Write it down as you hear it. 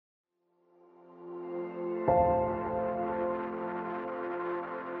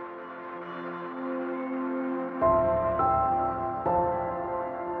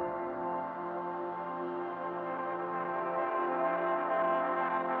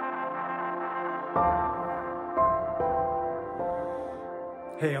Hey,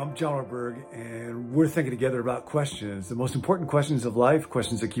 I'm John Ortberg, and we're thinking together about questions, the most important questions of life,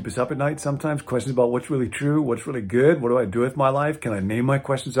 questions that keep us up at night sometimes, questions about what's really true, what's really good, what do I do with my life, can I name my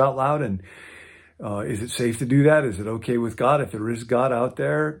questions out loud, and is it safe to do that? Is it okay with God if there is God out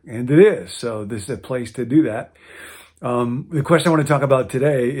there? And it is, so this is a place to do that. The question I want to talk about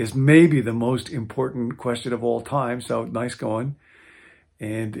today is maybe the most important question of all time, so nice going,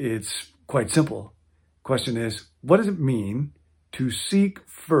 and it's quite simple. Question is, what does it mean to seek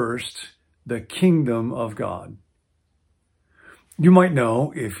first the kingdom of God? You might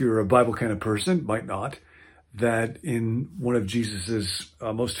know, if you're a Bible kind of person, might not, that in one of Jesus's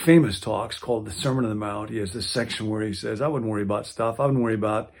most famous talks called the Sermon on the Mount, he has this section where he says, I wouldn't worry about stuff. I wouldn't worry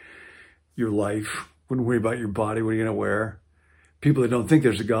about your life. Wouldn't worry about your body. What are you going to wear? People that don't think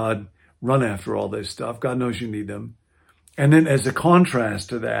there's a God run after all this stuff. God knows you need them. And then as a contrast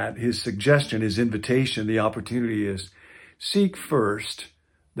to that, his suggestion, his invitation, the opportunity is, seek first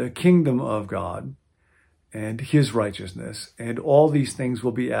the kingdom of God and his righteousness, and all these things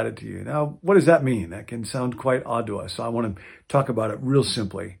will be added to you. Now, what does that mean? That can sound quite odd to us. So I want to talk about it real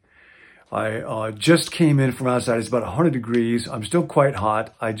simply. I just came in from outside. It's about 100 degrees. I'm still quite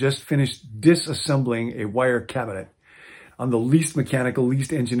hot. I just finished disassembling a wire cabinet. I'm the least mechanical,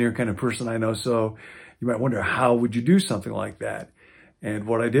 least engineer kind of person I know. So you might wonder, how would you do something like that? And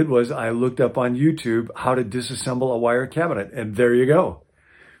what I did was I looked up on YouTube how to disassemble a wire cabinet, and there you go.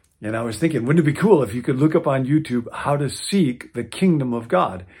 And I was thinking, wouldn't it be cool if you could look up on YouTube how to seek the kingdom of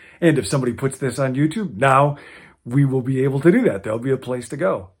God? And if somebody puts this on YouTube, now we will be able to do that. There'll be a place to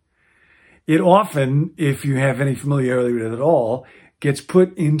go. It often, if you have any familiarity with it at all, gets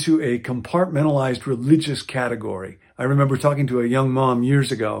put into a compartmentalized religious category. I remember talking to a young mom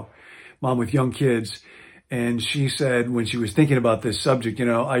years ago, mom with young kids, and she said when she was thinking about this subject,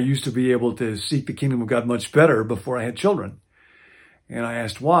 I used to be able to seek the kingdom of God much better before I had children. And I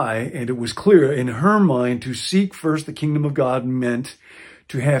asked why, and it was clear in her mind to seek first the kingdom of God meant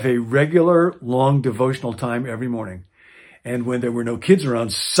to have a regular, long devotional time every morning. And when there were no kids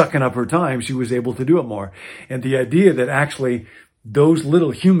around sucking up her time, she was able to do it more. And the idea that actually those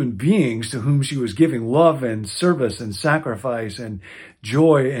little human beings to whom she was giving love and service and sacrifice and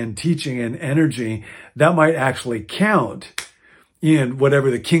joy and teaching and energy, that might actually count in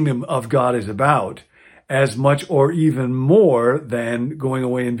whatever the kingdom of God is about as much or even more than going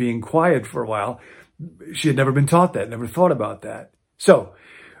away and being quiet for a while. She had never been taught that, never thought about that. So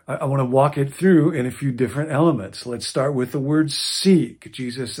I want to walk it through in a few different elements. Let's start with the word seek.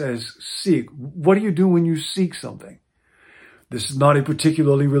 Jesus says, seek. What do you do when you seek something? This is not a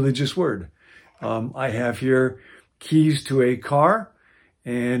particularly religious word. I have here keys to a car,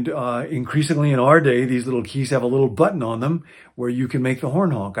 and increasingly in our day, these little keys have a little button on them where you can make the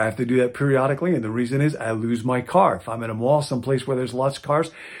horn honk. I have to do that periodically, and the reason is I lose my car. If I'm at a mall, someplace where there's lots of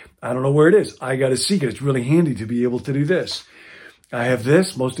cars, I don't know where it is. I got to seek it. It's really handy to be able to do this. I have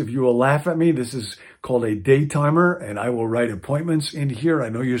this. Most of you will laugh at me. This is called a day timer, and I will write appointments in here. I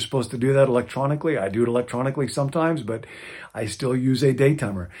know you're supposed to do that electronically. I do it electronically sometimes, but I still use a day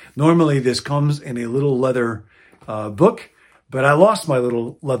timer. Normally, this comes in a little leather book, but I lost my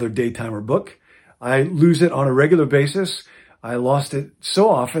little leather day timer book. I lose it on a regular basis. I lost it so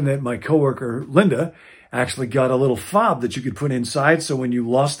often that my coworker, Linda, actually got a little fob that you could put inside, so when you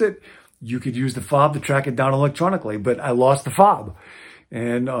lost it, you could use the fob to track it down electronically, but I lost the fob.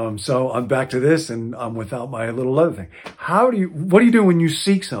 And so I'm back to this, and I'm without my little leather thing. What do you do when you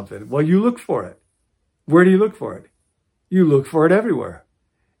seek something? Well, you look for it. Where do you look for it? You look for it everywhere.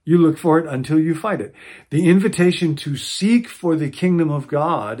 You look for it until you find it. The invitation to seek for the kingdom of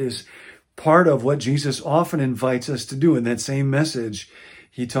God is part of what Jesus often invites us to do. In that same message,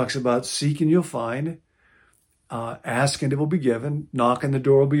 he talks about seek and you'll find, ask and it will be given, knock and the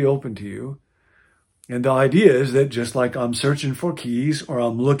door will be open to you. And the idea is that just like I'm searching for keys or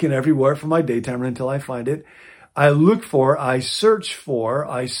I'm looking everywhere for my day timer until I find it, I look for, I search for,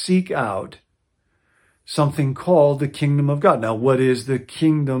 I seek out something called the kingdom of God. Now, what is the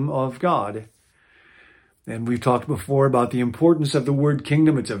kingdom of God? And we've talked before about the importance of the word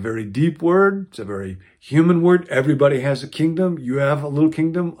kingdom. It's a very deep word. It's a very human word. Everybody has a kingdom. You have a little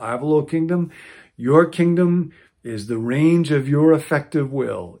kingdom. I have a little kingdom. Your kingdom is the range of your effective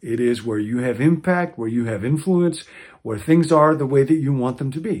will. It is where you have impact, where you have influence, where things are the way that you want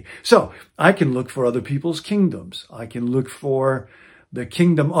them to be. So I can look for other people's kingdoms. I can look for the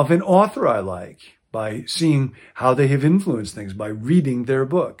kingdom of an author I like by seeing how they have influenced things, by reading their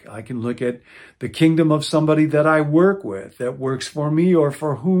book. I can look at the kingdom of somebody that I work with, that works for me or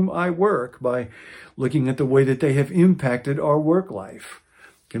for whom I work, by looking at the way that they have impacted our work life.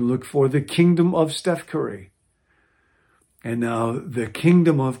 can look for the kingdom of Steph Curry. And now the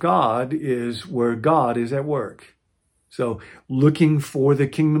kingdom of God is where God is at work. So looking for the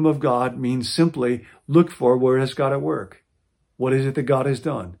kingdom of God means simply look for where is God at work. What is it that God has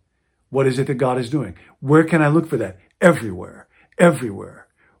done? What is it that God is doing? Where can I look for that? Everywhere. Everywhere.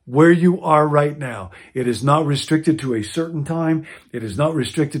 Where you are right now. It is not restricted to a certain time. It is not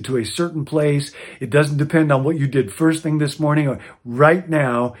restricted to a certain place. It doesn't depend on what you did first thing this morning. Or right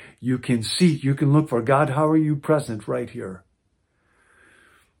now, you can seek, you can look for God. How are you present right here?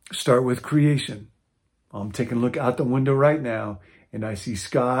 Start with creation. I'm taking a look out the window right now, and I see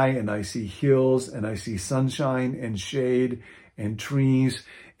sky, and I see hills, and I see sunshine and shade and trees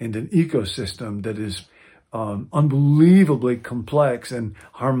and an ecosystem that is unbelievably complex and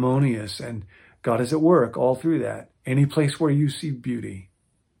harmonious, and God is at work all through that. Any place where you see beauty,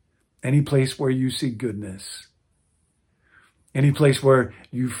 any place where you see goodness, any place where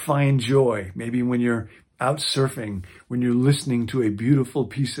you find joy, maybe when you're out surfing, when you're listening to a beautiful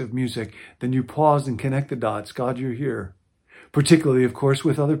piece of music, then you pause and connect the dots. God, you're here. Particularly, of course,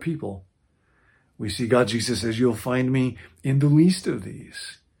 with other people. We see God, Jesus says, you'll find me in the least of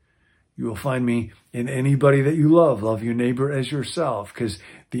these. You will find me in anybody that you love. Love your neighbor as yourself, because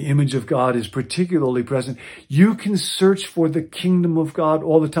the image of God is particularly present. You can search for the kingdom of God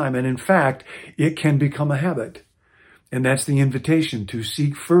all the time. And in fact, it can become a habit. And that's the invitation. To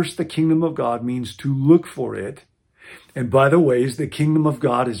seek first the kingdom of God means to look for it. And by the ways, the kingdom of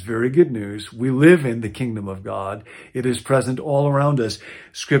God is very good news. We live in the kingdom of God. It is present all around us.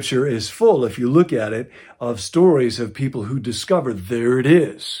 Scripture is full, if you look at it, of stories of people who discovered there it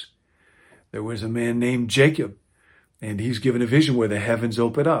is. There was a man named Jacob, and he's given a vision where the heavens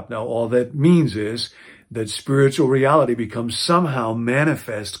open up. Now, all that means is that spiritual reality becomes somehow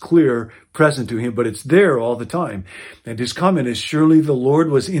manifest, clear, present to him, but it's there all the time. And his comment is, surely the Lord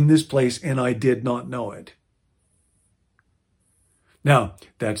was in this place and I did not know it. Now,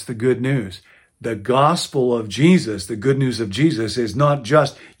 that's the good news. The gospel of Jesus, the good news of Jesus, is not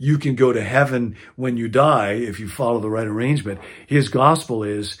just you can go to heaven when you die if you follow the right arrangement. His gospel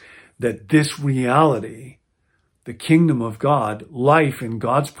is that this reality, the kingdom of God, life in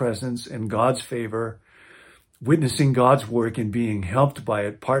God's presence and God's favor, witnessing God's work and being helped by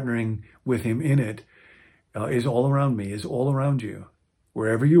it, partnering with him in it, is all around me, is all around you.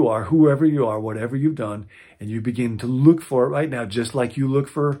 Wherever you are, whoever you are, whatever you've done, and you begin to look for it right now, just like you look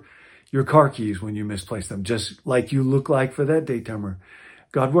for your car keys when you misplace them, just like you look like for that daytimer.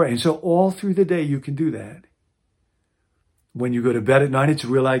 God, where? And so all through the day, you can do that. When you go to bed at night, it's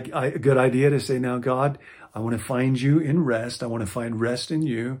a good idea to say, now, God, I want to find you in rest. I want to find rest in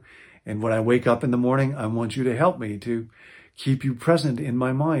you. And when I wake up in the morning, I want you to help me to keep you present in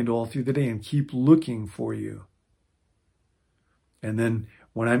my mind all through the day and keep looking for you. And then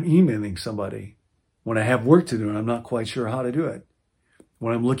when I'm emailing somebody, when I have work to do and I'm not quite sure how to do it,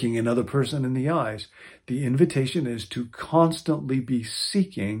 when I'm looking another person in the eyes, the invitation is to constantly be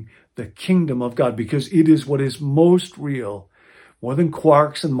seeking the kingdom of God, because it is what is most real. More than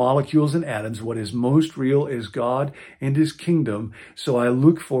quarks and molecules and atoms, what is most real is God and his kingdom. So I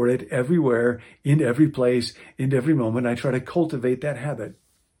look for it everywhere, in every place, in every moment. I try to cultivate that habit.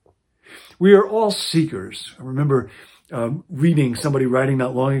 We are all seekers. I remember reading somebody writing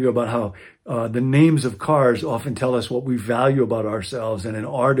not long ago about how the names of cars often tell us what we value about ourselves. And in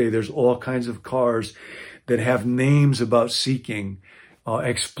our day, there's all kinds of cars that have names about seeking.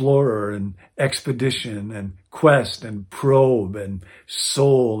 Explorer and Expedition and Quest and Probe and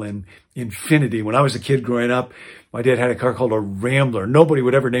Soul and Infinity. When I was a kid growing up, my dad had a car called a Rambler. Nobody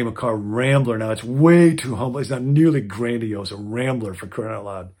would ever name a car Rambler now. It's way too humble. It's not nearly grandiose. A Rambler, for crying out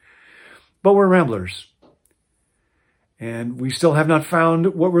loud. But we're Ramblers. And we still have not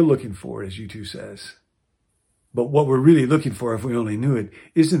found what we're looking for, as U2 says. But what we're really looking for, if we only knew it,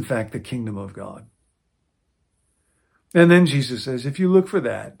 is in fact the kingdom of God. And then Jesus says, if you look for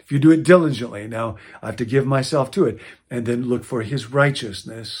that, if you do it diligently, now I have to give myself to it, and then look for his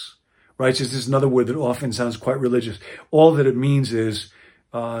righteousness. Righteousness is another word that often sounds quite religious. All that it means is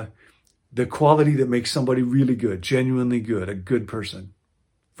the quality that makes somebody really good, genuinely good, a good person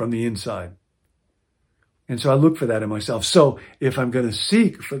from the inside. And so I look for that in myself. So if I'm going to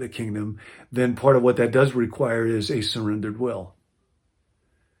seek for the kingdom, then part of what that does require is a surrendered will.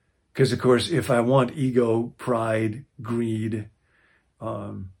 Because, of course, if I want ego, pride, greed,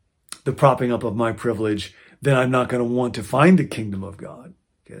 the propping up of my privilege, then I'm not going to want to find the kingdom of God,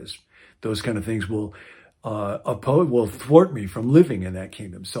 because those kind of things will thwart me from living in that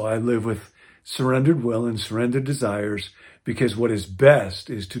kingdom. So I live with surrendered will and surrendered desires, because what is best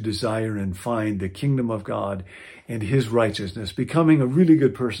is to desire and find the kingdom of God and his righteousness, becoming a really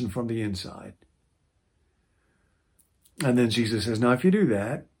good person from the inside. And then Jesus says, now if you do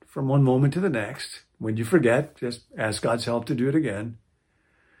that from one moment to the next, when you forget, just ask God's help to do it again,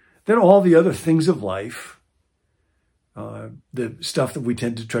 then all the other things of life, the stuff that we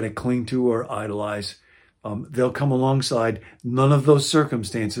tend to try to cling to or idolize, they'll come alongside. None of those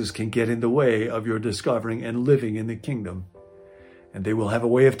circumstances can get in the way of your discovering and living in the kingdom. And they will have a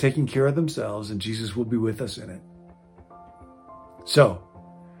way of taking care of themselves, and Jesus will be with us in it. So,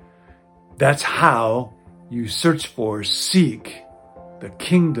 that's how you seek the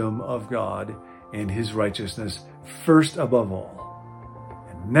kingdom of God and his righteousness first above all.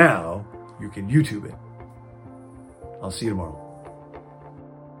 And now you can YouTube it. I'll see you tomorrow.